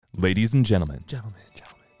Ladies and gentlemen,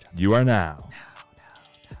 you are now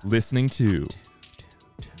listening to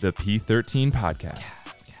the P13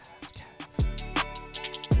 podcast.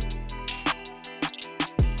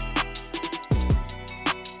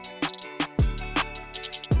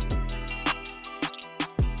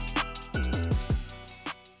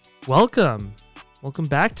 Welcome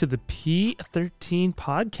back to the P13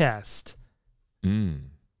 podcast.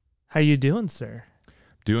 How you doing, sir?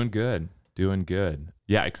 Doing good.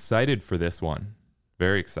 Yeah, excited for this one.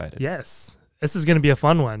 Very excited. Yes, this is going to be a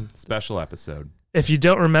fun one. Special episode. If you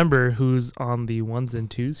don't remember who's on the ones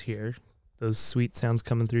and twos here, those sweet sounds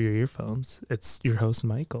coming through your earphones, it's your host,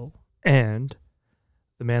 Michael, and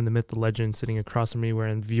the man, the myth, the legend sitting across from me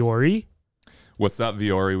wearing Vuori. What's up,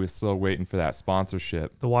 Vuori? We're still waiting for that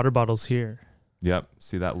sponsorship. The water bottle's here. Yep.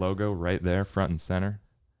 See that logo right there, front and center?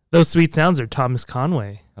 Those sweet sounds are Thomas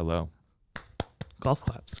Conway. Hello. Golf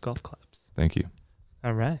claps. Thank you.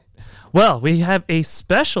 All right. Well, we have a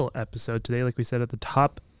special episode today, like we said at the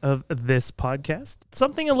top of this podcast.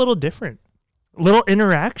 Something a little different. A little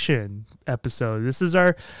interaction episode. This is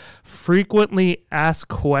our frequently asked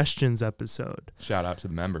questions episode. Shout out to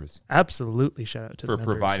the members. Absolutely shout out to the members.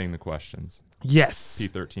 For providing the questions. Yes.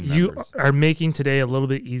 P13 members. You are making today a little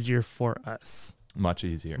bit easier for us. Much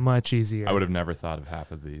easier. I would have never thought of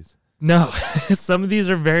half of these. No, some of these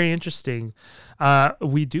are very interesting.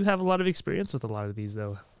 We do have a lot of experience with a lot of these,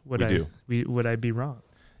 though. Would I be wrong?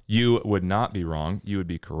 You would not be wrong. You would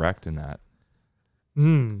be correct in that.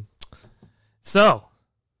 So,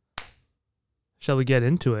 shall we get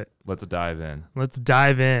into it? Let's dive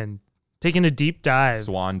in. Taking a deep dive.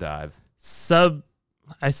 Swan dive.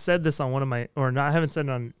 I said this on I haven't said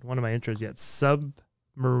it on one of my intros yet.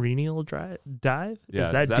 Submarinial dive? Yeah,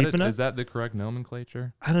 is that deep enough? Is that the correct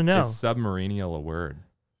nomenclature? I don't know. Is submarinial a word?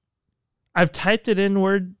 I've typed it in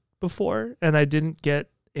Word before, and I didn't get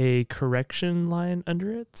a correction line under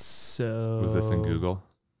it. So was this in Google?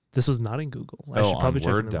 This was not in Google. I should probably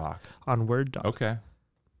check Word doc. On Word doc. Okay.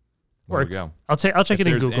 There we go. I'll check it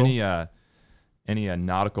in Google. Any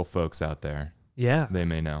nautical folks out there? Yeah. They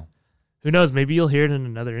may know. Who knows? Maybe you'll hear it in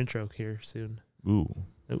another intro here soon. Ooh.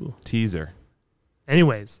 Teaser.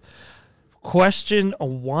 Anyways, question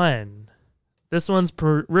 1. This one's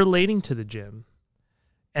relating to the gym.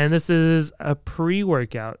 And this is a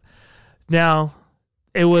pre-workout. Now,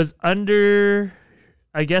 it was under,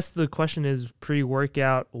 I guess the question is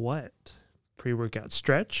pre-workout what? Pre-workout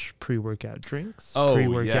stretch? Pre-workout drinks? Oh,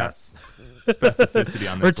 pre-workout. Yes. Specificity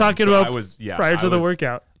on this. We're talking about prior to the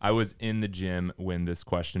workout. I was in the gym when this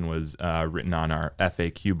question was written on our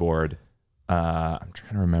FAQ board. I'm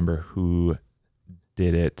trying to remember who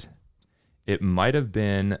did it. It might have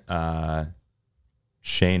been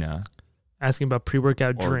Shayna. Asking about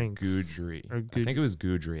pre-workout or drinks. Gudry. I think it was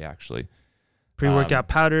Gudry, actually. Pre-workout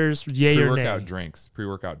powders, yay or nay?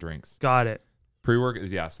 Pre-workout drinks. Got it.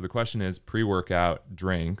 Yeah, so the question is pre-workout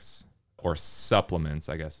drinks or supplements,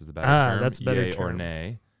 I guess is the better term. That's a better yay term. Or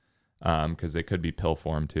nay, because they could be pill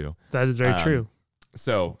form too. That is very true.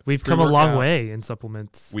 So we've come a long way in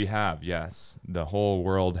supplements. We have, yes. The whole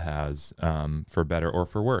world has, for better or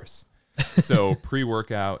for worse. So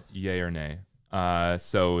pre-workout, yay or nay?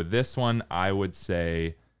 So this one, I would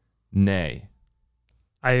say nay.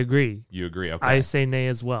 I agree. You agree? Okay. I say nay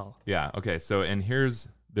as well. Yeah. Okay. So, and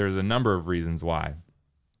there's a number of reasons why.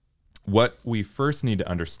 What we first need to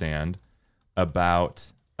understand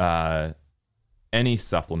about any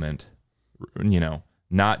supplement,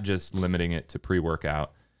 not just limiting it to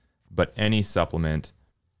pre-workout, but any supplement,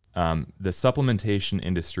 the supplementation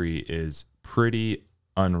industry is pretty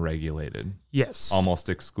unregulated. Yes. Almost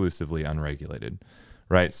exclusively unregulated,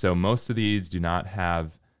 right? So most of these do not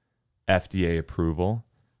have FDA approval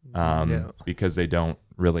because they don't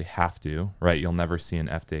really have to, right? You'll never see an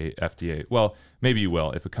FDA. Well, maybe you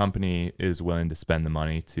will if a company is willing to spend the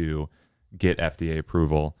money to get FDA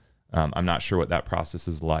approval. I'm not sure what that process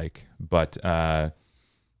is like, but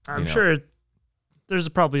I'm sure there's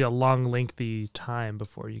probably a long, lengthy time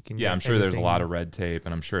before you can. Yeah, I'm sure there's a lot of red tape,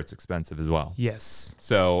 and I'm sure it's expensive as well. Yes.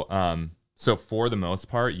 So, so for the most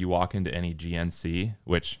part, you walk into any GNC,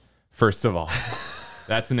 which, first of all,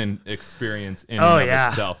 that's an experience in and of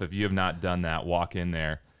itself. If you have not done that, walk in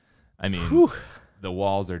there. I mean, the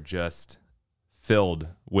walls are just filled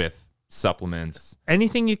with supplements.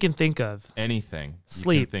 Anything you can think of.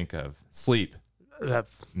 Sleep. You can think of. Sleep.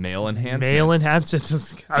 Male enhancement. Male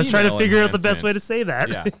enhancement. I was trying to figure out the best way to say that.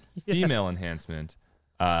 Yeah. Female enhancement.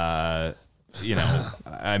 I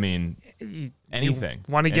mean, anything.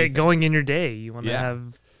 You want to get going in your day. You want to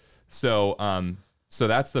have. So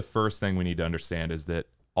that's the first thing we need to understand is that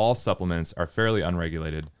all supplements are fairly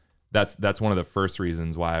unregulated. that's one of the first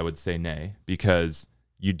reasons why I would say nay, because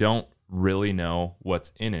you don't really know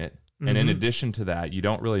what's in it. And in addition to that, you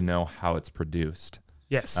don't really know how it's produced.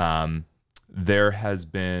 Yes. There has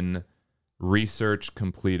been research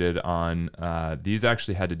completed on these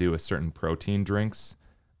actually had to do with certain protein drinks.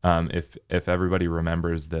 If everybody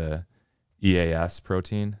remembers the EAS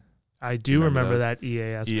protein. I do remember those? that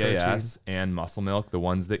EAS EAS protein. and Muscle Milk, the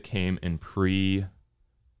ones that came in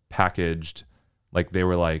pre-packaged, like they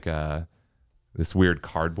were like this weird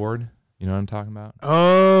cardboard. You know what I'm talking about?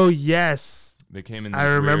 Oh, yes. They came in. I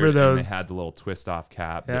remember weird, those. And they had the little twist off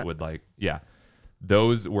cap Yeah. that would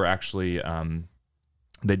those were actually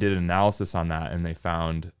they did an analysis on that and they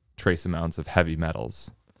found trace amounts of heavy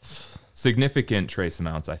metals, significant trace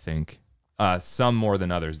amounts. I think some more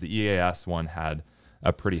than others. The EAS one had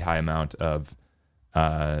a pretty high amount of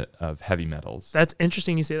heavy metals. That's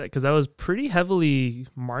interesting you say that, because that was pretty heavily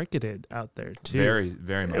marketed out there too. Very,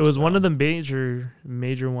 very much. It was so. one of the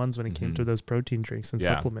major ones when it came to those protein drinks and Yeah.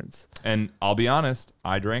 supplements. And I'll be honest,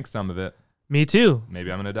 I drank some of it. Me too.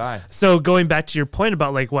 Maybe I'm gonna die. So going back to your point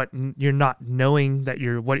about like what you're not knowing that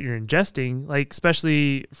what you're ingesting, like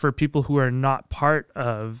especially for people who are not part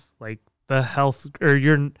of like the health, or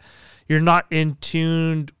you're not in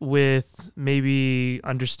tuned with maybe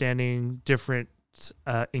understanding different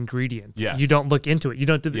ingredients. Yes. You don't look into it. You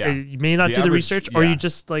don't do Yeah. you may not The do the average- research, or yeah. you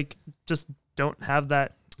just don't have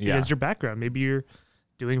that Yeah. as your background. Maybe you're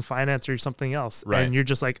doing finance or something else, Right. and you're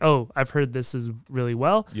just like, oh, I've heard this is really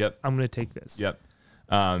well. Yep. I'm going to take this. Yep.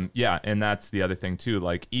 Yeah, and that's the other thing too.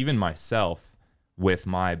 Like even myself, with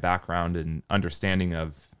my background and understanding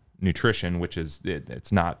of nutrition, which is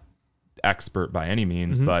it's not expert by any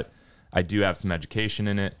means, but I do have some education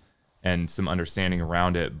in it and some understanding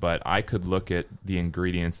around it. But I could look at the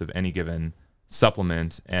ingredients of any given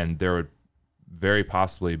supplement, and there would very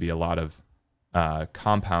possibly be a lot of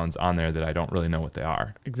compounds on there that I don't really know what they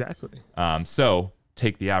are. Exactly. So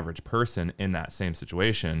take the average person in that same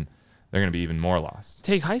situation, they're going to be even more lost.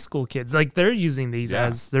 Take high school kids, like they're using these Yeah.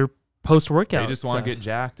 as their post-workout. They just want to stuff. get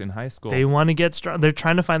jacked in high school. They want to get strong. They're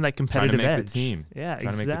trying to find that trying competitive to make edge. the team. Yeah,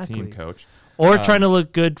 Trying exactly. to make the team, coach. Or trying to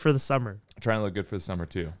look good for the summer Trying to look good for the summer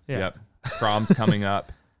too. Yeah. Yep. Prom's coming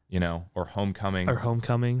up, or homecoming. or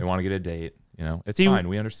homecoming. They want to get a date. It's See, fine.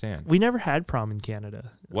 We understand. We never had prom in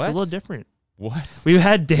Canada. What? It's a little different. What? We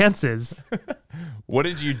had dances, What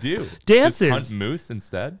did you do? Dances. Just hunt moose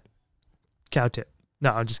instead? cow tip.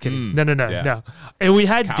 No, I'm just kidding. Mm, No. yeah. And we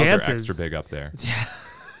had Cows dances. are extra big up there.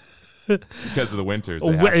 Because of the winters.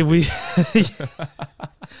 They have We, to be.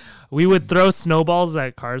 we would throw snowballs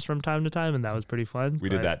at cars from time to time, and that was pretty fun. We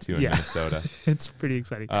did but that too in yeah. Minnesota. It's pretty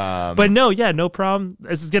exciting. But No prom.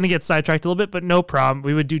 This is going to get sidetracked a little bit, but no prom.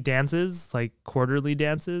 We would do dances, like quarterly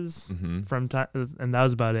dances from time, and that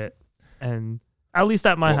was about it. And at least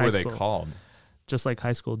at my what high were school. they called? Just like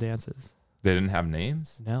high school dances. They didn't have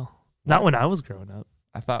names? No. Not when I was growing up.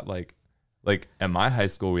 I thought like at my high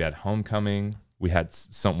school we had homecoming, we had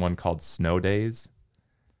someone called Snow Days,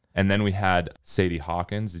 and then we had Sadie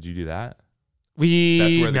Hawkins. Did you do that? That's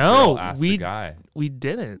where the girl asked the guy. We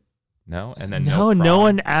didn't. No, and then No prom.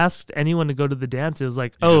 one asked anyone to go to the dance. It was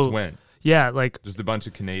like, You just went. yeah, like Just a bunch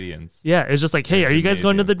of Canadians. yeah, it's just like, hey, In a are you guys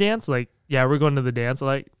going to the gymnasium. dance? Like, yeah, we're going to the dance.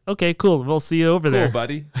 Like, okay, cool. We'll see you over Cool, there.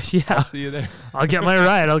 buddy. Yeah, I'll see you there. I'll get my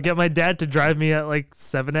ride. I'll get my dad to drive me at like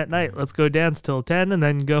 7 at night. Let's go dance till 10 and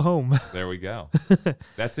then go home. There we go.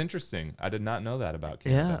 That's interesting. I did not know that about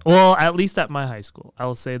Yeah. Canada. Well, at least at my high school,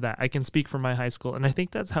 I'll say that. I can speak for my high school, and I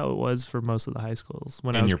think that's how it was for most of the high schools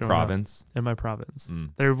when I In was your growing up. province. In my province,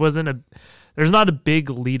 Mm. there's not a big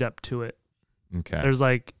lead up to it. Okay. There's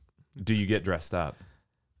like, Do you get dressed up?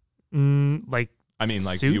 like I mean,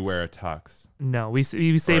 like, do you Suits? wear a tux? no, we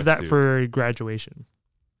save a that suit. for graduation.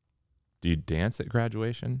 Do you dance at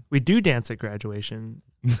graduation? We do dance at graduation.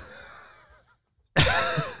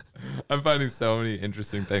 I'm finding so many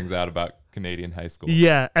interesting things out about Canadian high school.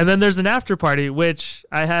 Yeah, and then there's an after party, which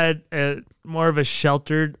I had more of a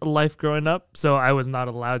sheltered life growing up, so I was not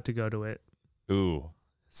allowed to go to it. Ooh.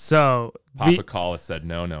 So Papa Kala said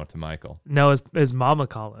no to Michael. no, it's Mama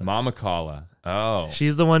Kala. Mama Kala. Oh,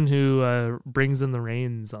 She's the one who brings in the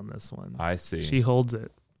reins on this one. I see. She holds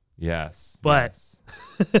it. Yes. But-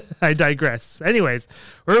 yes. I digress. Anyways,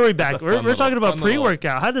 where are we back? That's a We're fun talking little- about fun little-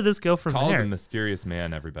 pre-workout. How did this go from Kala's there? a mysterious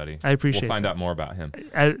man, everybody. I appreciate We'll find that. out more about him.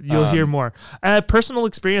 You'll hear more. Personal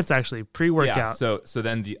experience, actually, pre-workout. Yeah, so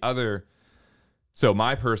then so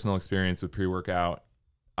my personal experience with pre-workout,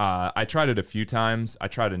 I tried it a few times. I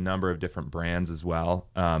tried a number of different brands as well.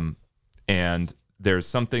 And there's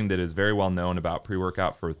something that is very well known about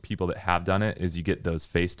pre-workout for people that have done it is you get those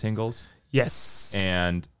face tingles. Yes.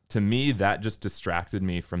 And to me, that just distracted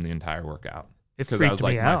me from the entire workout. It Because I was freaked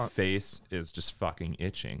like, me my out. face is just fucking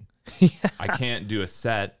itching. Yeah. I can't do a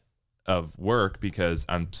set of work because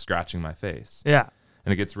I'm scratching my face. Yeah.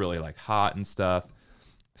 And it gets really like hot and stuff.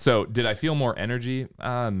 So did I feel more energy?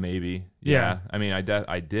 Maybe. Yeah. I mean,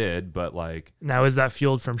 I did, but like, Now, is that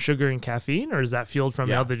fueled from sugar and caffeine, or is that fueled from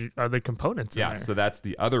Yeah. other components? yeah. In there? So that's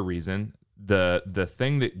the other reason. The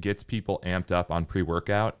thing that gets people amped up on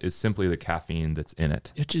pre-workout is simply the caffeine that's in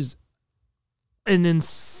it. Which is an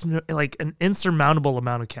insurmountable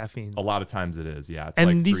amount of caffeine. A lot of times it is. Yeah. It's And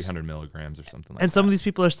like these- 300 milligrams or something like And that. some of these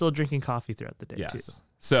people are still drinking coffee throughout the day too. Yes.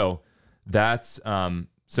 So that's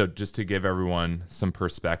so just to give everyone some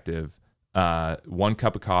perspective, 1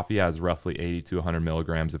 cup of coffee has roughly 80 to 100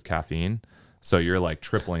 milligrams of caffeine. So you're like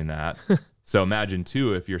tripling that. So imagine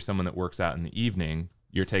too, if you're someone that works out in the evening,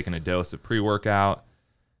 you're taking a dose of pre-workout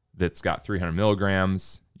that's got 300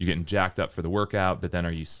 milligrams. You're getting jacked up for the workout, but then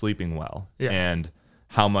are you sleeping well? Yeah. And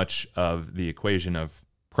how much of the equation of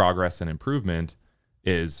progress and improvement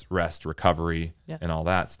is rest, recovery, Yeah. and all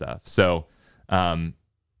that stuff. So,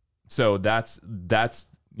 so that's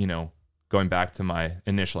going back to my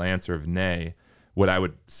initial answer of nay. What I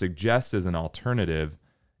would suggest as an alternative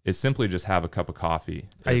is simply just have a cup of coffee.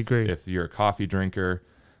 I agree. If you're a coffee drinker,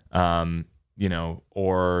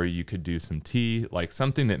 or you could do some tea, like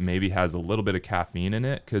something that maybe has a little bit of caffeine in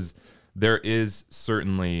it, because there is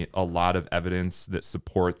certainly a lot of evidence that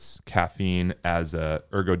supports caffeine as a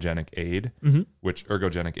ergogenic aid, which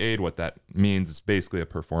ergogenic aid, what that means is basically a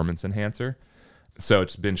performance enhancer. So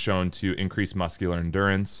it's been shown to increase muscular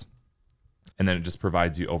endurance, and then it just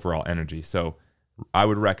provides you overall energy. So I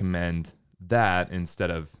would recommend that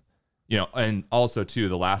instead of, and also too,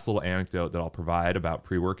 the last little anecdote that I'll provide about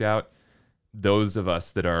pre-workout, those of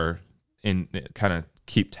us that are in kind of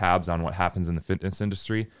keep tabs on what happens in the fitness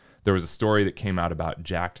industry. There was a story that came out about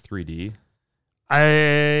Jacked 3D.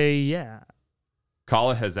 Yeah.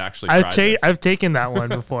 Kala has actually tried this. I've taken that one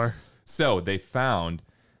before. So they found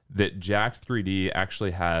that Jacked 3D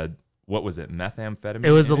actually had, what was it, methamphetamine?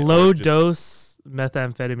 It was a in low or just- dose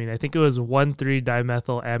methamphetamine. I think it was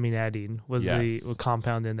 1,3-dimethylamminadine was Yes. the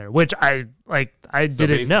compound in there, which I So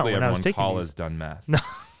didn't know basically when I was everyone taking Kala's these. done meth.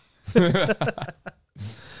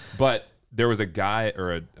 But there was a guy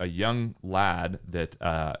or a young lad that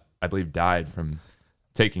I believe died from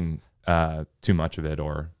taking too much of it,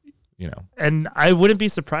 or And I wouldn't be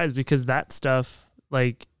surprised because that stuff,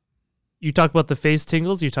 like, you talk about the face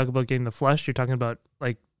tingles, you talk about getting the flush, you're talking about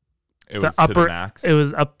like it the was to upper the max. It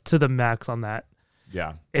was up to the max on that.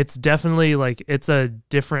 Yeah. It's definitely like it's a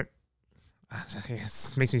different.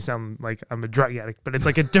 It makes me sound like I'm a drug addict, but it's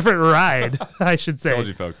like a different ride, I should say. Told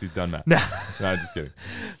you folks, he's done meth. No. No, just kidding.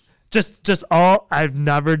 Just all I've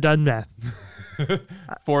never done meth.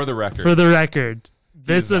 For the record. For the record,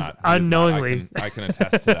 this He's was not. He is not. unknowingly. I can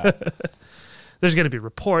attest to that. There's gonna be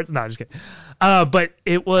reports. No, just kidding. But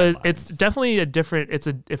it was. It's definitely a different. It's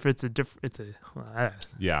a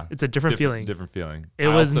Yeah. different feeling. Different feeling. It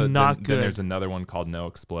was also, not then, good. Then there's another one called No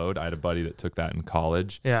Explode. I had a buddy that took that in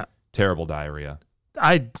college. Yeah. Terrible diarrhea.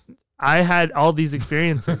 I had all these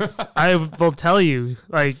experiences. I will tell you,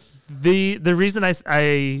 like the reason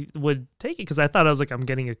I would take it because I thought I was like I'm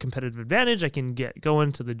getting a competitive advantage. I can get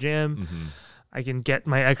going to the gym. Mm-hmm. I can get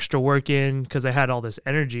my extra work in because I had all this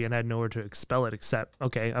energy and I had nowhere to expel it except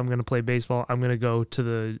okay, I'm gonna play baseball. I'm gonna go to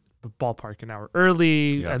the ballpark an hour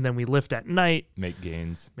early, Yeah. and then we lift at night, Make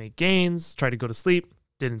gains. make gains, try to go to sleep.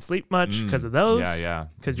 Didn't sleep much because of those. Yeah.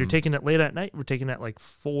 Because you're Mhm. taking it late at night. We're taking it like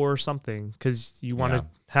 4 something because you want to Yeah.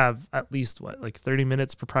 have at least like 30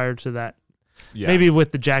 minutes prior to that. Yeah. Maybe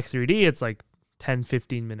with the Jack 3D, it's like 10,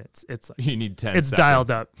 15 minutes. It's like You need 10 it's seconds.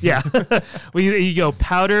 dialed up. Yeah. You go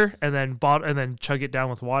powder and then and then chug it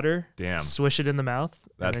down with water. Damn. Swish it in the mouth,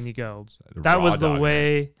 and That's then you go. Raw That was the dog,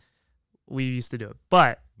 way we used to do it,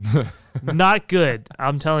 but not good.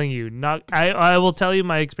 I'm telling you, not. I will tell you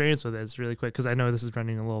my experience with this really quick because I know this is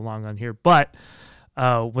running a little long on here, but.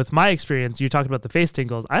 With my experience, you talked about the face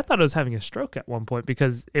tingles. I thought I was having a stroke at one point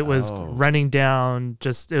because it was Oh. running down.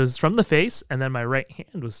 It was from the face, and then my right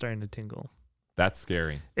hand was starting to tingle. That's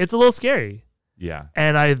scary. It's a little scary, Yeah.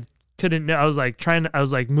 and I couldn't know. I was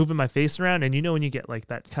like moving my face around, and when you get like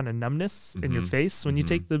that kind of numbness in your Mhm. face when you Mhm.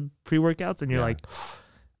 take the pre-workouts, and you're Yeah. like,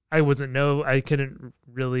 I couldn't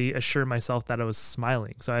really assure myself that I was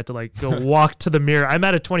smiling, so I had to like go walk to the mirror. I'm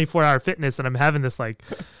at a 24-hour fitness, and I'm having this like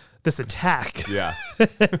this attack, Yeah.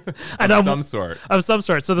 and Of some sort. of some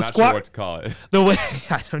sort. So the Not squat, sure what to call it. the way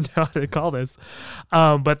I don't know how to call this,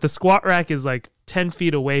 but the squat rack is like 10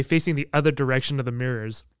 feet away, facing the other direction of the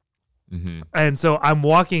mirrors. Mm-hmm. And so I'm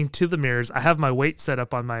walking to the mirrors. I have my weight set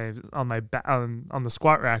up on the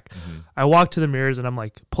squat rack. Mm-hmm. I walk to the mirrors and I'm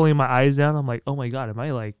like pulling my eyes down. I'm like, oh my God, am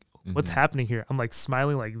I like, what's Mhm. happening here? I'm like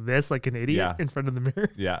smiling like this, like an idiot Yeah. in front of the mirror.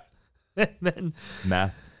 Yeah. And then,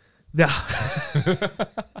 Math. no.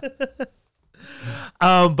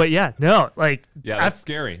 But yeah, no, like Yeah, that's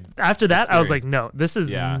scary. after that, I was scary. like, no, this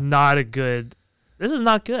is Yeah. not good.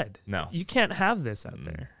 No. You can't have this out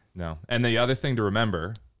there. No. And the other thing to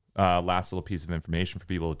remember, last little piece of information for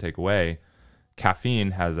people to take away,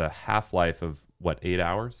 caffeine has a half-life of 8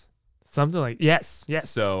 hours? Something like, yes.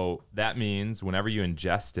 So that means whenever you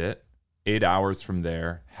ingest it, 8 hours from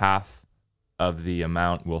there, half of the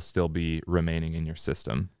amount will still be remaining in your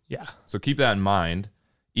system. Yeah. So keep that in mind.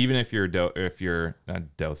 Even if you're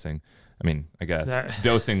not dosing, I mean, I guess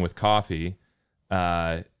dosing with coffee,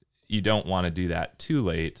 you don't want to do that too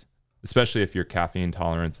late, especially if your caffeine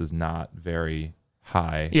tolerance is not very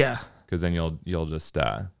high. Yeah. Because then you'll just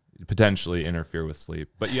potentially interfere with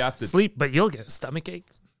sleep. But you have to Sleep, but you'll get a stomach ache.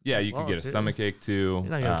 Yeah, as you could well, get a too. stomach ache too.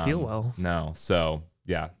 You're not gonna feel well. No. So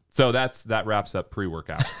yeah. So that wraps up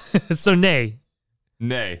pre-workout. So nay.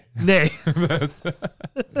 Nay.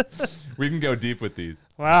 We can go deep with these.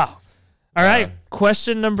 Wow. All right.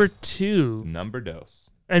 Question number 2. Number dose.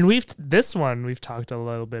 And we've talked a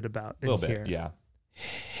little bit about A little in bit. here. Yeah.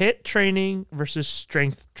 HIIT training versus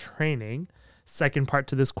strength training. Second part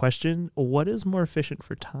to this question, what is more efficient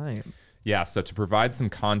for time? Yeah. So to provide some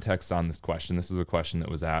context on this question, this is a question that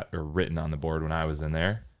was written on the board when I was in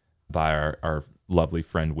there by our lovely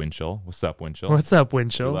friend Winchell. What's up, Winchell? What's up, We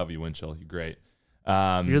Winchell? love you, Winchell. You're great.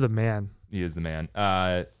 You're the man. He is the man.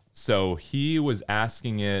 So he was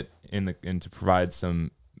asking it and to provide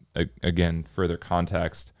some, again, further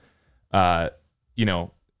context.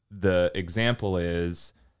 The example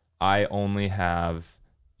is I only have,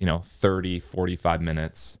 30, 45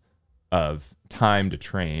 minutes of time to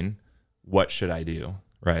train. What should I do?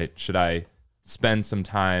 Right? Should I spend some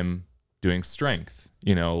time doing strength?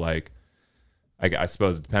 I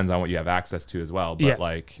suppose it depends on what you have access to as well. But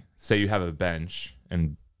Yeah. Say you have a bench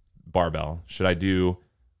and barbell. Should I do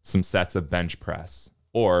some sets of bench press,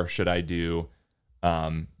 or should I do,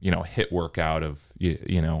 HIIT workout of,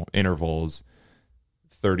 intervals,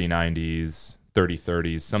 30-90s,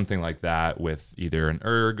 30-30s, something like that with either an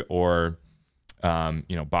erg or,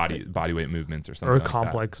 body weight movements or something Or like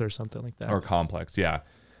complex or something like that. that. Or complex. Yeah.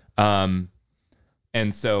 And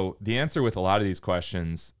so the answer with a lot of these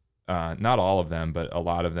questions, not all of them, but a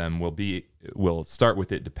lot of them will start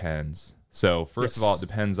with it depends. So first of all, it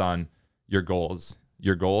depends on your goals.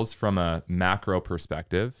 Your goals from a macro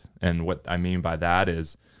perspective. And what I mean by that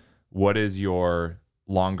is, what is your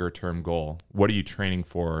longer term goal? What are you training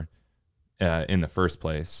for in the first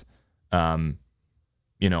place? Are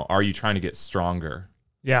you trying to get stronger?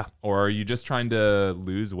 Yeah. Or are you just trying to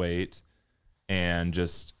lose weight and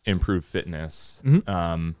just improve fitness?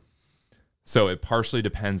 Mhm. So it partially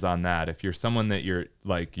depends on that. If you're someone that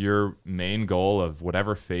your main goal of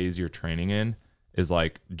whatever phase you're training in is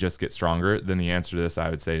just get stronger, then the answer to this I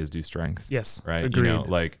would say is do strength. Yes. Right. Agreed.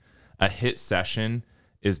 A HIIT session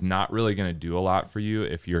is not really going to do a lot for you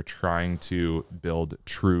if you're trying to build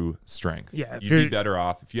true strength. Yeah, if You'd be you're- better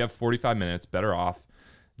off if you have 45 minutes, better off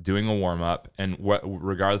doing a warm up, and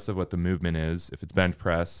regardless of what the movement is, if it's bench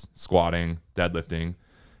press, squatting, deadlifting,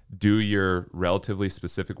 do your relatively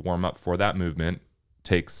specific warm up for that movement.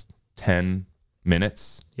 Takes 10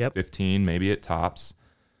 minutes, 15 maybe at tops.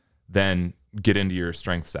 Then get into your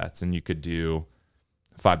strength sets, and you could do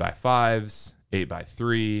 5x5s,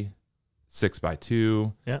 8x3,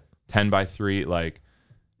 6x2, 10x3.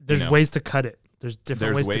 There's ways to cut it. There's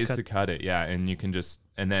different ways to cut it. Yeah. And you can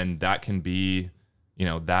and then that can be,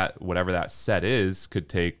 that whatever that set is could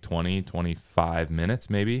take 20, 25 minutes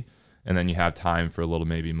maybe. And then you have time for a little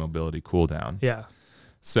maybe mobility cool down. Yeah.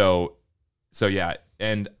 So yeah.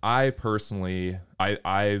 And I personally,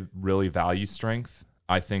 I really value strength.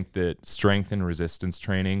 I think that strength and resistance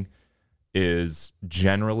training is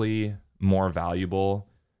generally more valuable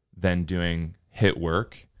than doing HIIT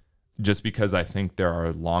work, just because I think there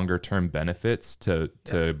are longer term benefits to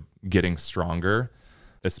getting stronger,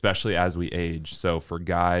 especially as we age. So for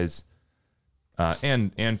guys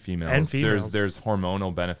and females, there's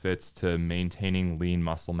hormonal benefits to maintaining lean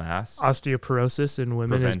muscle mass. Osteoporosis in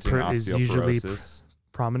women is usually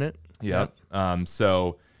prominent. Yep.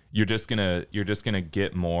 So you're just gonna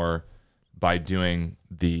get more by doing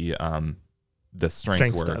the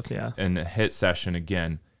strength work stuff, yeah. And the HIIT session,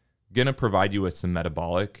 again, gonna provide you with some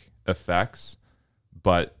metabolic effects,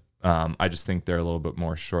 but I just think they're a little bit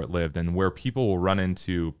more short-lived. And where people will run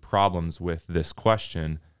into problems with this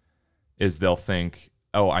question is they'll think,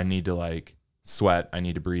 oh, I need to like sweat, I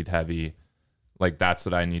need to breathe heavy, like that's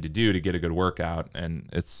what I need to do to get a good workout. And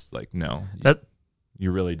it's like, no,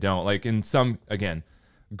 you really don't. Like in some, again,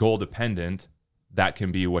 goal dependent, that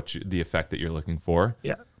can be the effect that you're looking for.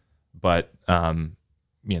 Yeah. But,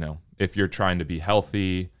 you know, if you're trying to be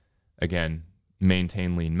healthy, again,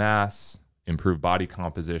 maintain lean mass, improve body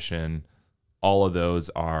composition, all of those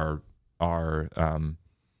will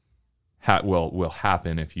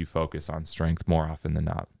happen if you focus on strength more often than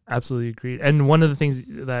not. Absolutely agreed. And one of the things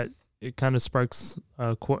that it kind of sparks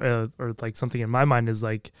or like something in my mind is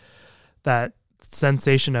like that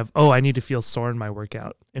sensation of, oh, I need to feel sore in my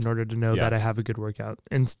workout in order to know that I have a good workout,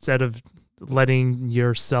 instead of letting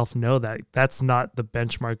yourself know that that's not the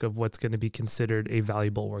benchmark of what's going to be considered a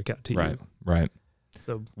valuable workout to you. Right.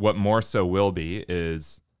 So what more so will be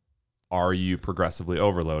is, are you progressively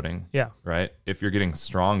overloading? Yeah. Right. If you're getting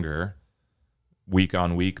stronger week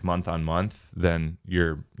on week, month on month, then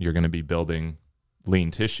you're going to be building lean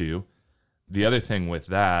tissue. The other thing with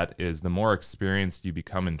that is the more experienced you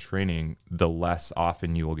become in training, the less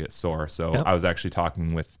often you will get sore. So I was actually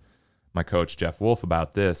talking with my coach, Jeff Wolf,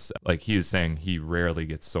 about this. Like he was saying he rarely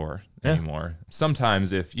gets sore anymore.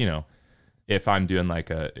 Sometimes if I'm doing like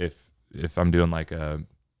a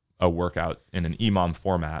workout in an EMOM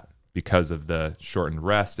format, because of the shortened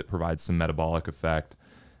rest, it provides some metabolic effect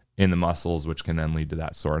in the muscles, which can then lead to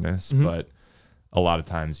that soreness. Mm-hmm. But a lot of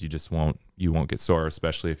times you won't get sore,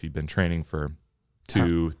 especially if you've been training for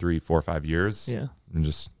 2, 3, 4, 5 years. Yeah. And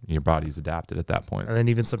just your body's adapted at that point. And then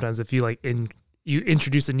even sometimes if you you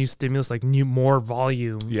introduce a new stimulus, like more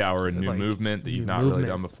volume. Yeah. Or a new movement that you've not really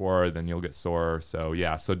done before, then you'll get sore. So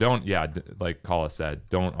don't, like Kala said,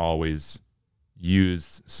 don't always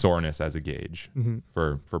use soreness as a gauge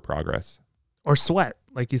for progress. Or sweat,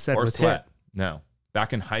 like you said. Or with sweat. HIIT. No.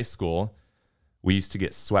 Back in high school, we used to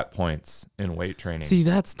get sweat points in weight training. See,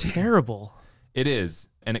 that's terrible. It is.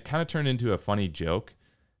 And it kind of turned into a funny joke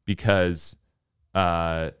because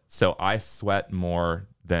so I sweat more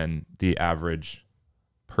than the average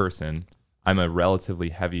person. I'm a relatively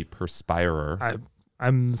heavy perspirer.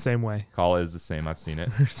 I'm the same way. Kala is the same. I've seen it.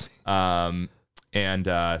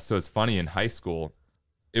 So it's funny, in high school,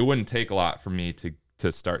 it wouldn't take a lot for me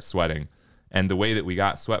to start sweating. And the way that we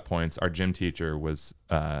got sweat points, our gym teacher was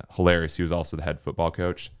hilarious. He was also the head football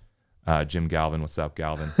coach, Jim Galvin. What's up,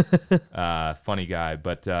 Galvin? Funny guy.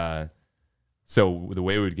 But so the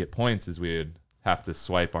way we would get points is we would have to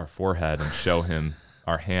swipe our forehead and show him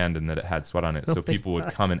our hand and that it had sweat on it. So people would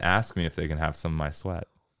come and ask me if they can have some of my sweat.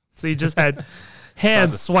 So you just had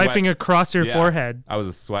hands swiping across your forehead. I was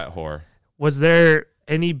a sweat whore. Was there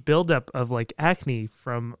any buildup of like acne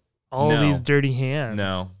from all these dirty hands?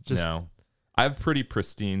 No. I have pretty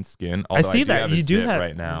pristine skin. I see that you do have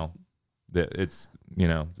right now. That it's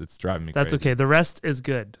driving me. That's crazy. okay. The rest is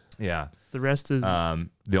good. Yeah. The rest is.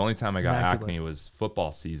 The only time I got immaculate. acne was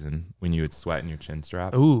football season when you would sweat in your chin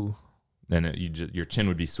strap. Ooh. Then your chin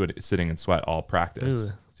would be sitting in sweat all practice.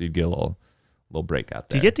 Ooh. So you'd get a little breakout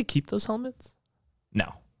there. Do you get to keep those helmets?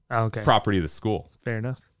 No. Oh, okay. It's property of the school. Fair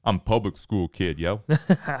enough. I'm a public school kid, yo.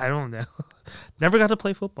 I don't know. Never got to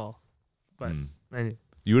play football, but anyway.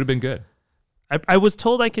 You would have been good. I was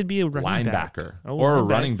told I could be a running linebacker back. or a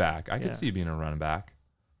running back. I could see you being a running back.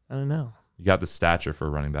 I don't know. You got the stature for a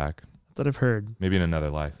running back. That's what I've heard. Maybe in another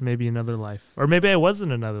life. Maybe another life. Or maybe I was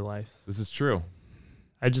in another life. This is true.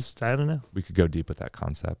 I don't know. We could go deep with that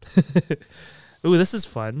concept. Ooh, this is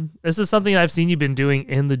fun. This is something I've seen you've been doing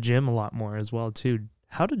in the gym a lot more as well, too.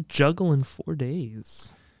 How to juggle in 4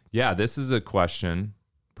 days. Yeah, this is a question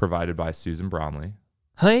provided by Susan Bromley.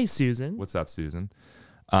 Hey, Susan. What's up, Susan?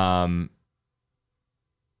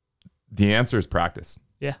 The answer is practice.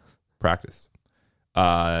 Yeah. Practice.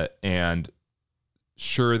 And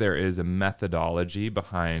sure, there is a methodology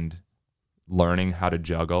behind learning how to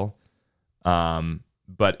juggle.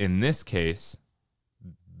 But in this case,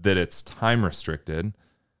 that it's time restricted,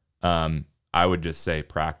 I would just say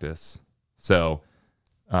practice. So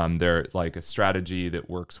there, like a strategy that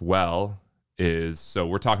works well is, so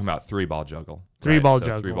we're talking about 3-ball juggle. Three-ball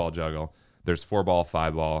juggle. There's 4-ball,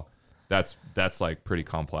 5-ball. That's like pretty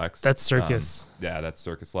complex. That's circus. That's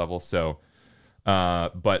circus level. So,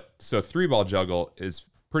 so 3-ball juggle is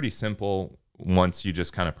pretty simple once you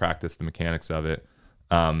just kind of practice the mechanics of it.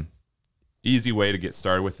 Easy way to get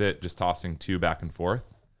started with it, just tossing 2 back and forth.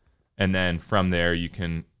 And then from there, you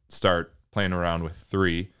can start playing around with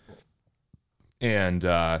 3. And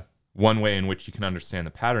one way in which you can understand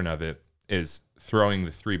the pattern of it is throwing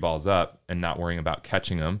the 3 balls up and not worrying about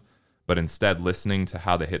catching them, but instead listening to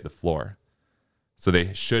how they hit the floor. So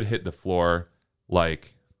they should hit the floor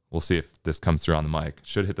like, we'll see if this comes through on the mic,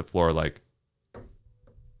 should hit the floor like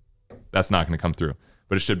That's not going to come through.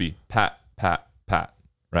 But it should be pat, pat, pat,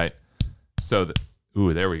 right? So,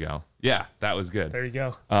 there we go. Yeah, that was good. There you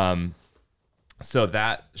go. So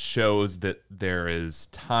that shows that there is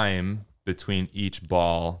time between each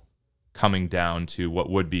ball coming down to what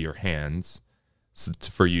would be your hands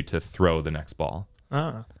for you to throw the next ball.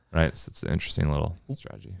 Ah. Right. So it's an interesting little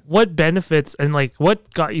strategy. What benefits and like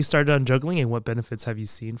what got you started on juggling, and what benefits have you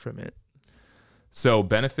seen from it? So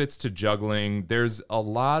benefits to juggling, there's a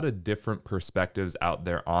lot of different perspectives out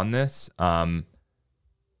there on this.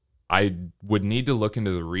 I would need to look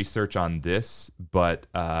into the research on this, but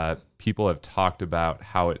people have talked about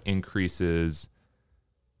how it increases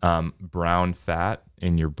brown fat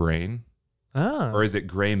in your brain. Or is it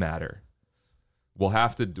gray matter? We'll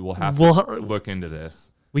have to look into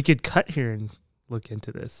this. We could cut here and look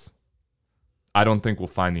into this. I don't think we'll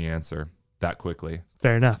find the answer that quickly.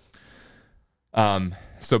 Fair enough.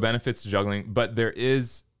 So benefits to juggling, but there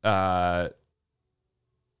is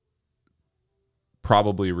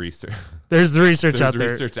probably research. There's research out there.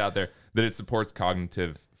 There's research out there that it supports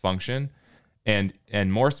cognitive function, and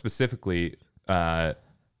more specifically,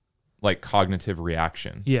 like cognitive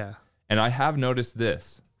reaction. Yeah. And I have noticed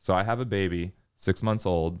this. So I have a baby, 6 months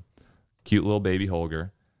old, cute little baby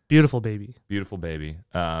Holger. Beautiful baby. Beautiful baby.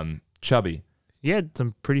 Chubby. He had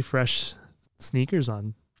some pretty fresh sneakers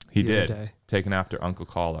on. He the other did. day. Taken after Uncle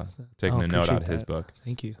Kala. Taking a note out of his book.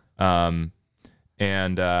 Thank you.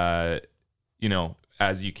 You know,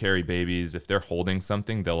 as you carry babies, if they're holding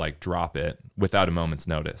something, they'll like drop it without a moment's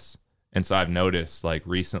notice. And so I've noticed like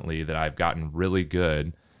recently that I've gotten really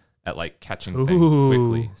good at like catching things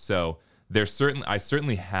quickly. So I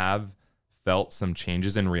certainly have felt some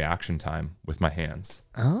changes in reaction time with my hands.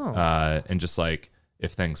 And just like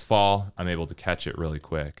if things fall, I'm able to catch it really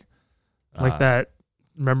quick. Like that.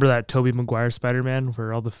 Remember that Tobey Maguire Spider-Man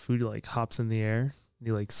where all the food like hops in the air? And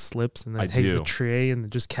he like slips and then takes the tray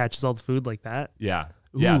and just catches all the food like that? Yeah.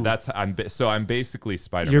 Ooh. Yeah, I'm basically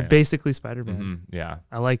Spider-Man. You're basically Spider-Man. Mm-hmm. Yeah.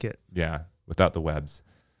 I like it. Yeah, without the webs.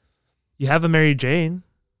 You have a Mary Jane.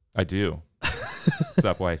 I do. What's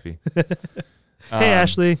up, wifey? Hey,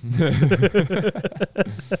 Ashley.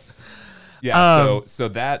 Yeah, so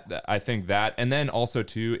that, I think that, and then also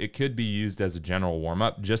too, it could be used as a general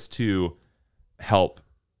warm-up just to help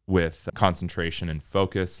with concentration and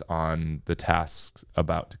focus on the tasks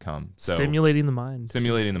about to come. So Stimulating the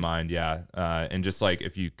mind, yeah. And just like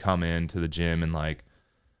if you come into the gym and like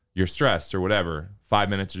you're stressed or whatever, 5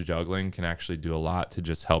 minutes of juggling can actually do a lot to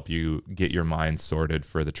just help you get your mind sorted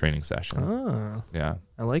for the training session. Oh, yeah.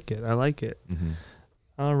 I like it. Mm-hmm.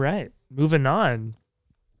 All right, moving on.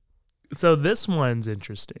 So this one's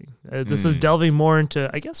interesting. This is delving more into,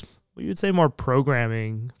 I guess we would say, more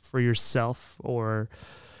programming for yourself, or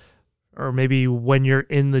maybe when you're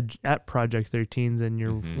at Project 13s and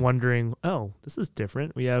you're wondering, oh, this is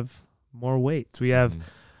different. We have more weights. We have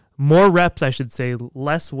more reps, I should say,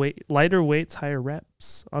 less weight, lighter weights, higher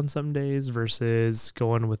reps on some days versus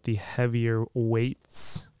going with the heavier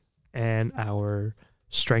weights and our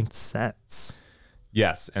strength sets.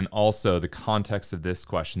 Yes, and also the context of this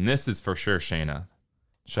question. This is for sure Shayna.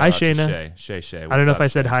 Hi, Shayna. Shay. I don't know if I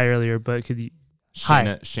said hi earlier, but could you?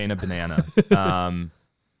 Shayna Banana.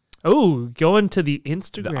 Going to the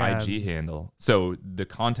Instagram. The IG handle. So the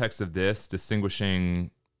context of this,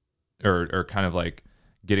 distinguishing or kind of like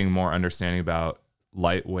getting more understanding about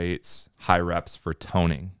light weights, high reps for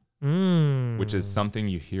toning, which is something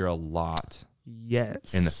you hear a lot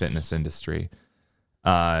in the fitness industry.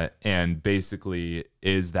 And basically,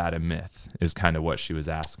 is that a myth is kind of what she was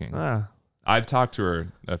asking. I've talked to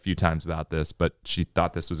her a few times about this, but she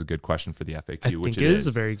thought this was a good question for the FAQ, which it is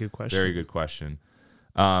a very good question. Very good question.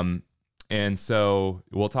 And so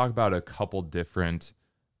we'll talk about a couple different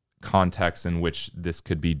contexts in which this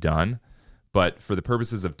could be done. But for the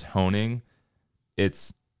purposes of toning,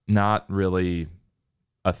 it's not really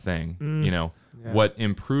a thing. What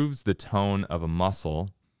improves the tone of a muscle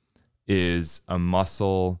is a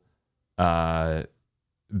muscle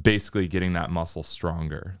basically getting that muscle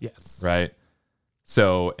stronger. Yes. Right?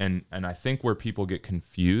 So, and I think where people get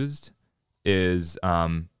confused is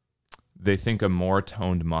they think a more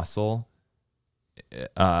toned muscle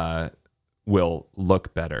will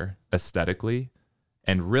look better aesthetically.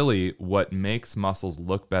 And really what makes muscles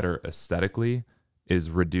look better aesthetically is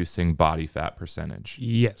reducing body fat percentage.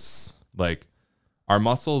 Yes. Like our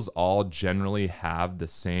muscles all generally have the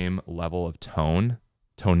same level of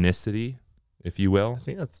tonicity, if you will.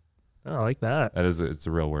 I like that. It's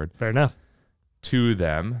a real word. Fair enough. To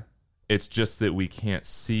them, it's just that we can't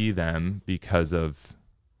see them because of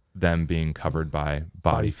them being covered by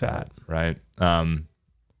body fat, right?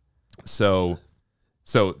 So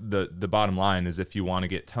So the bottom line is, if you want to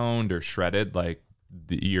get toned or shredded, like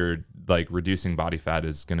you're like reducing body fat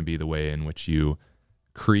is going to be the way in which you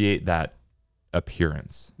create that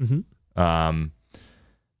appearance.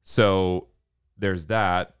 So there's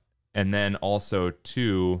that. And then also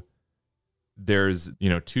too, there's,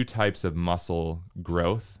 two types of muscle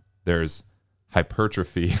growth. There's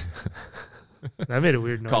hypertrophy. That made a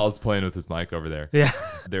weird noise. Colin's playing with his mic over there. Yeah.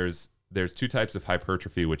 There's two types of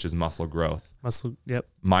hypertrophy, which is muscle growth. Yep.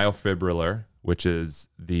 Myofibrillar, which is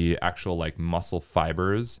the actual like muscle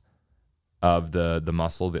fibers of the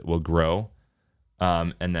muscle that will grow.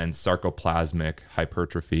 And then sarcoplasmic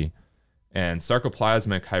hypertrophy. And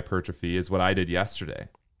sarcoplasmic hypertrophy is what I did yesterday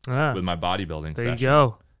with my bodybuilding there session. You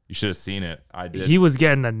go. You should have seen it. I did. He was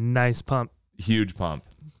getting a nice pump. Huge pump.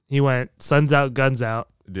 He went suns out, guns out.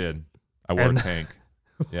 Did. I wore a tank.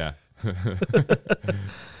 Yeah.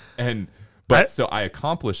 So I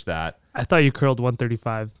accomplished that. I thought you curled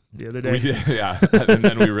 135 the other day. We did, yeah. And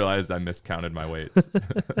then we realized I miscounted my weights.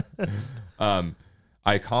 I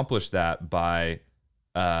accomplished that by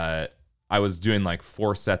I was doing like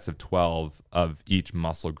 4 sets of 12 of each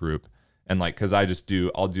muscle group. And like, cause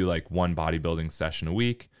I'll do like one bodybuilding session a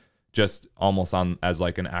week, just almost on as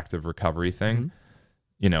like an active recovery thing,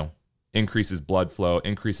 increases blood flow,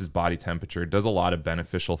 increases body temperature, does a lot of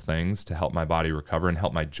beneficial things to help my body recover and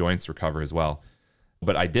help my joints recover as well.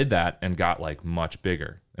 But I did that and got like much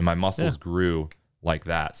bigger, and my muscles grew like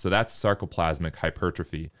that. So that's sarcoplasmic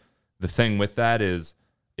hypertrophy. The thing with that is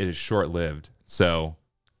it is short-lived. So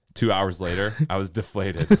 2 hours later, I was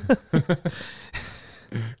deflated.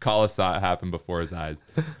 Colin saw it happen before his eyes.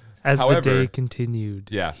 However, the day continued,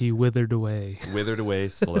 he withered away. Withered away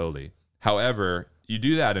slowly. However, you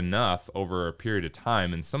do that enough over a period of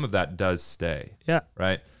time, and some of that does stay. Yeah.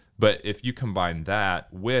 Right? But if you combine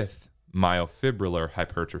that with myofibrillar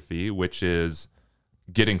hypertrophy, which is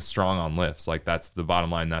getting strong on lifts, like that's the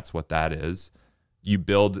bottom line, that's what that is. You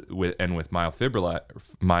build with myofibrillar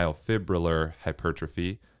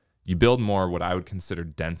hypertrophy, you build more what I would consider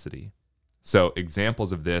density. So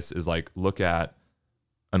examples of this is like, look at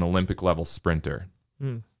an Olympic level sprinter.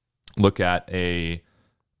 Look at a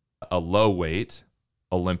low weight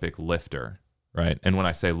Olympic lifter, right? And when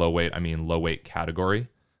I say low weight, I mean low weight category,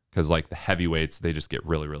 because like the heavyweights, they just get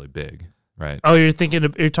really, really big, right? Oh, you're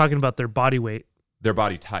talking about their body weight, their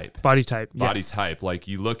body type. Body type. Like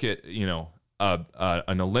you look at,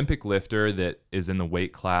 an Olympic lifter that is in the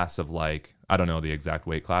weight class of like, I don't know the exact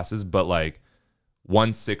weight classes, but like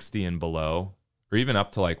 160 and below, or even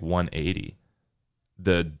up to like 180.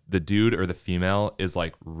 The dude or the female is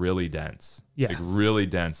like really dense. Yes. Like really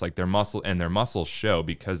dense. Like their muscles show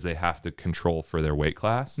because they have to control for their weight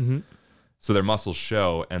class. Mm-hmm. So their muscles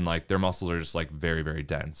show, and like their muscles are just like very, very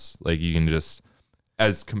dense. Like you can just,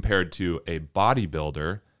 as compared to a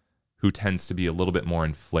bodybuilder who tends to be a little bit more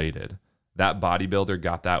inflated. That bodybuilder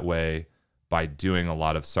got that way by doing a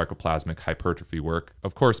lot of sarcoplasmic hypertrophy work,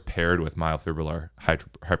 of course, paired with myofibrillar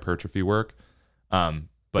hypertrophy work.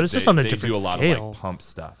 But it's just on a different scale. They do a lot of like pump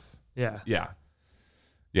stuff.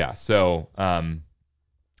 Yeah. So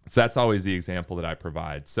that's always the example that I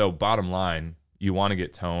provide. So bottom line, you want to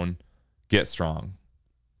get toned, get strong,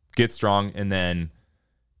 and then,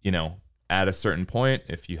 at a certain point,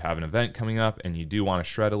 if you have an event coming up and you do want to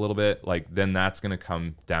shred a little bit, like then that's going to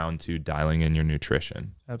come down to dialing in your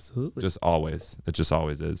nutrition. Absolutely. It just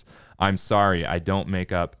always is. I'm sorry, I don't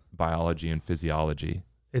make up biology and physiology.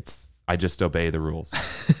 I just obey the rules.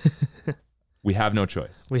 We have no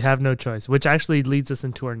choice. Which actually leads us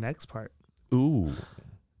into our next part. Ooh.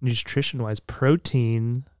 Nutrition-wise,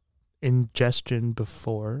 protein ingestion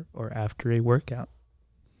before or after a workout.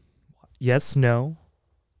 Yes, no.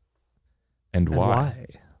 And why?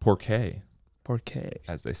 Por qué,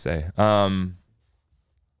 as they say.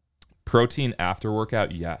 Protein after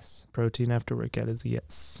workout, yes. Protein after workout is a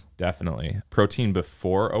yes. Definitely. Protein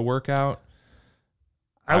before a workout,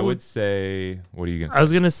 I would say, what are you going to say? I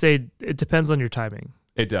was going to say it depends on your timing.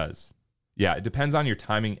 It does. Yeah, it depends on your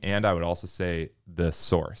timing, and I would also say the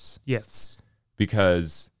source. Yes.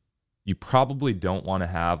 Because you probably don't want to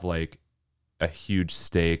have like a huge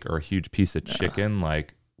steak or a huge piece of chicken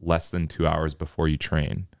like less than 2 hours before you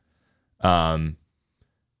train. Because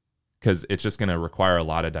it's just going to require a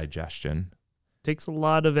lot of digestion. Takes a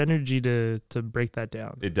lot of energy to break that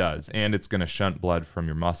down. It does. And it's going to shunt blood from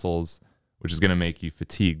your muscles, which is going to make you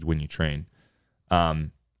fatigued when you train.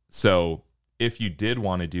 So if you did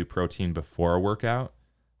want to do protein before a workout,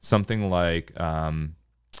 something like,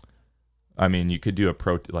 you could do a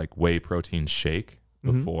whey protein shake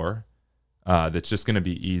before. That's just going to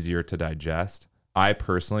be easier to digest. I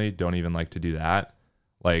personally don't even like to do that.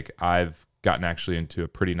 Like I've gotten actually into a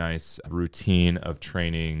pretty nice routine of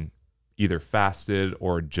training either fasted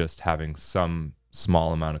or just having some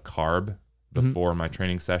small amount of carb before my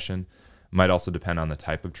training session. Might also depend on the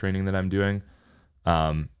type of training that I'm doing.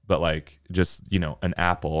 But like just, an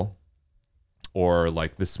apple, or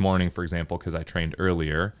like this morning, for example, because I trained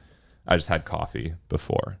earlier, I just had coffee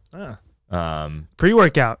before.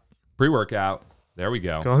 Pre-workout. Pre-workout. There we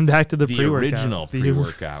go. Going back to the pre-workout. Original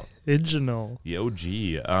pre-workout. Original. The OG.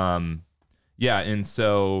 Yeah. And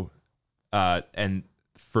so, and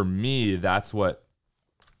for me, that's what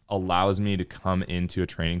allows me to come into a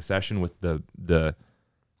training session with the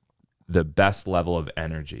best level of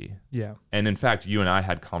energy. Yeah. And in fact, you and I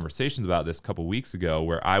had conversations about this a couple weeks ago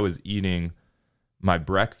where I was eating my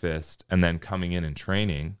breakfast and then coming in and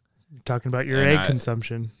training. You're talking about your egg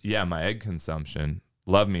consumption. Yeah, my egg consumption.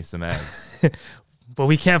 Love me some eggs. But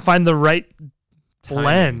we can't find the right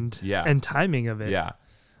blend and timing of it. Yeah.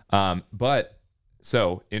 But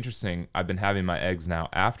so interesting. I've been having my eggs now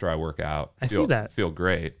after I work out. I see that. Feel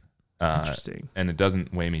great. Interesting. And it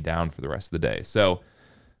doesn't weigh me down for the rest of the day. So,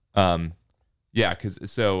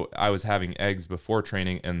 so I was having eggs before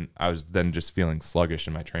training, and I was then just feeling sluggish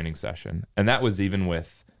in my training session. And that was even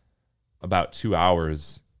with about 2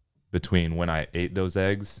 hours between when I ate those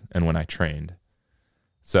eggs and when I trained.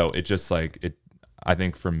 So it just I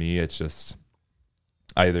think for me, it's just,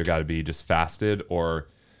 I either got to be just fasted or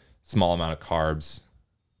small amount of carbs,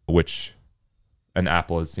 which an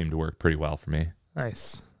apple has seemed to work pretty well for me.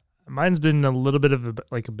 Nice. Mine's been a little bit of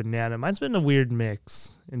a banana. Mine's been a weird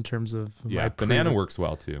mix in terms of my banana works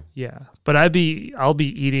well too. Yeah, but I'll be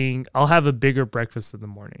eating. I'll have a bigger breakfast in the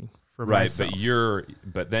morning for myself.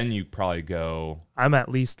 But then you probably go. I'm at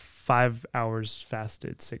least 5 hours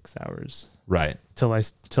fasted, 6 hours. Right. Till I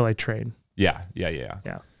train. Yeah.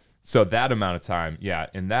 So that amount of time,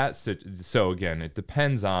 so again, it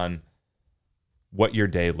depends on what your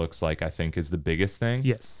day looks like. I think is the biggest thing.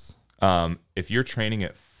 Yes. If you're training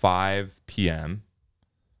at 5 p.m.,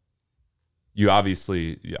 you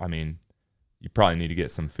obviously, you probably need to get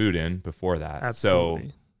some food in before that. Absolutely.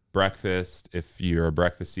 So breakfast, if you're a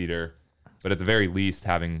breakfast eater, but at the very least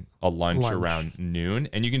having a lunch around noon,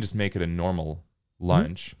 and you can just make it a normal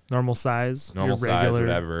lunch. Normal size,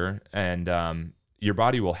 whatever. And your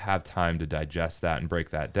body will have time to digest that and break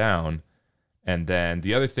that down. And then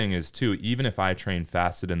the other thing is too, even if I train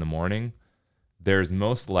fasted in the morning, there's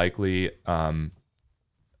most likely some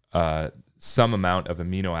amount of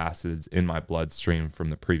amino acids in my bloodstream from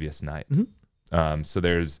the previous night. So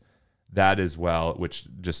there's that as well, which,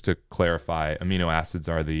 just to clarify, amino acids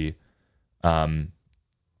are the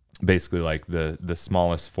basically like the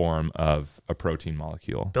smallest form of a protein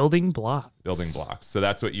molecule. Building blocks. So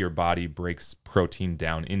that's what your body breaks protein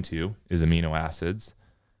down into, is amino acids.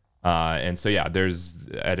 And so, there's,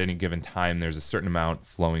 at any given time, there's a certain amount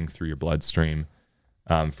flowing through your bloodstream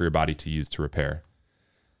for your body to use to repair.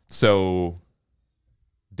 So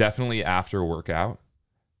definitely after a workout.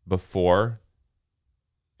 Before.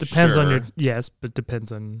 Depends on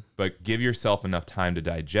depends on. But give yourself enough time to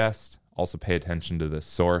digest. Also pay attention to the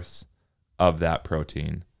source of that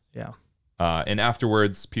protein. Yeah. And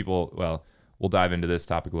afterwards, we'll dive into this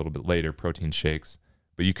topic a little bit later, protein shakes.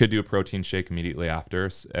 But you could do a protein shake immediately after,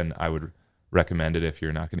 and I would recommend it if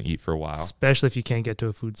you're not going to eat for a while. Especially if you can't get to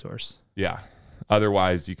a food source. Yeah.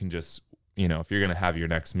 Otherwise, you can just, if you're going to have your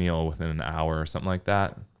next meal within an hour or something like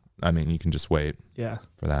that, you can just wait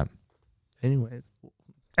for that. Anyways.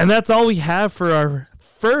 And that's all we have for our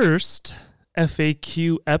first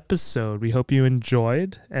FAQ episode. We hope you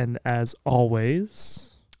enjoyed. And as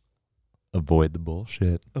always, avoid the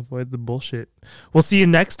bullshit. We'll see you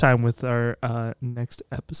next time with our next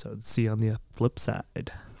episode. See you on the flip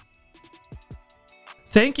side.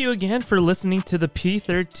 Thank you again for listening to the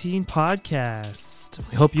P13 podcast.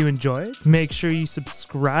 We hope you enjoyed. Make sure you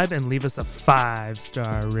subscribe and leave us a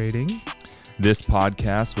 5-star rating. This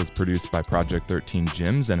podcast was produced by Project 13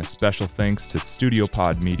 Gyms, and a special thanks to Studio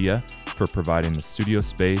Pod Media for providing the studio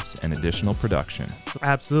space and additional production.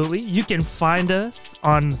 Absolutely. You can find us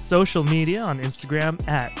on social media on Instagram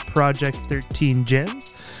at Project 13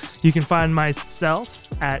 Gyms. You can find myself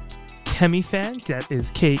at Kemifan. That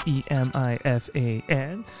is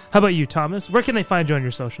KEMIFAN. How about you, Thomas? Where can they find you on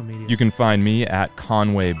your social media? You can find me at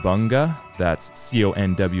Conway Bunga. That's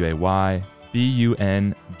CONWAY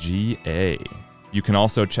BUNGA. You can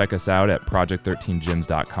also check us out at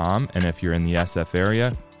project13gyms.com, and if you're in the SF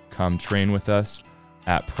area, come train with us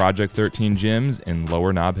at Project 13 Gyms in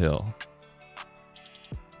Lower Nob Hill.